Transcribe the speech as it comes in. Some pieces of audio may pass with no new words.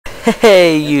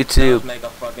Hey YouTube.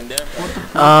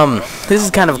 This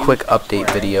is kind of a quick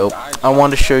update video. I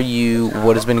want to show you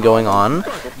what has been going on,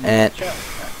 and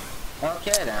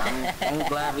Okay, then. I'm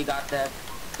glad we got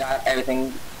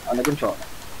everything under control.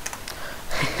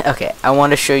 okay, I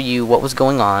want to show you what was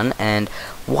going on and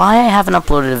why I haven't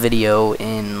uploaded a video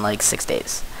in like 6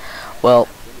 days. Well,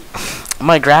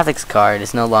 my graphics card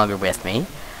is no longer with me,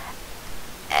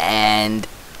 and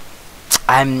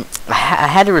I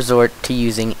had to resort to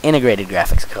using integrated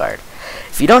graphics card.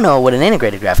 If you don't know what an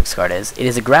integrated graphics card is, it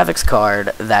is a graphics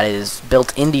card that is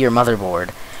built into your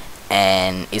motherboard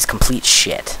and is complete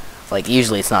shit. Like,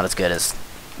 usually it's not as good as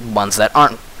ones that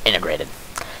aren't integrated,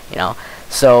 you know.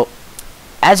 So,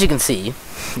 as you can see,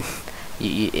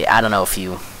 I don't know if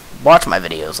you watch my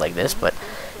videos like this, but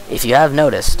if you have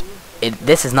noticed,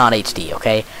 this is not HD,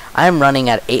 okay? I'm running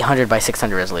at 800 by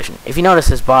 600 resolution. If you notice,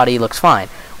 his body looks fine.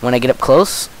 When I get up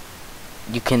close,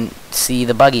 you can see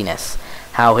the bugginess.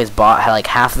 How like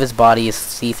half of his body is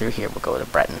see-through. Here, we'll go to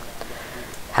Breton.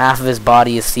 Half of his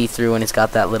body is see-through, and he's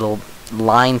got that little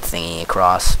line thingy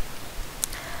across.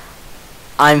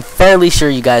 I'm fairly sure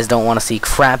you guys don't want to see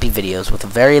crappy videos with a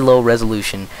very low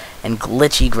resolution and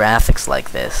glitchy graphics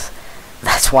like this.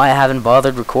 That's why I haven't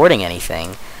bothered recording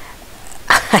anything.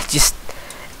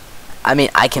 I mean,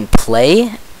 I can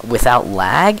play without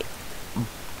lag,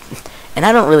 and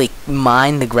I don't really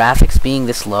mind the graphics being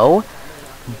this low,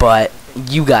 but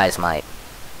you guys might,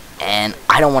 and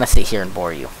I don't want to sit here and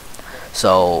bore you.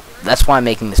 So that's why I'm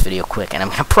making this video quick, and I'm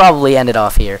gonna probably end it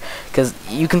off here because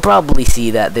you can probably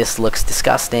see that this looks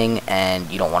disgusting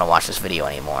and you don't want to watch this video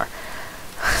anymore.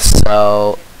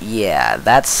 So yeah,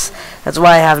 that's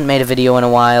why I haven't made a video in a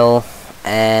while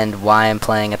and why I'm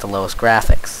playing at the lowest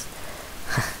graphics.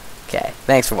 Okay,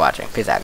 thanks for watching. Peace out.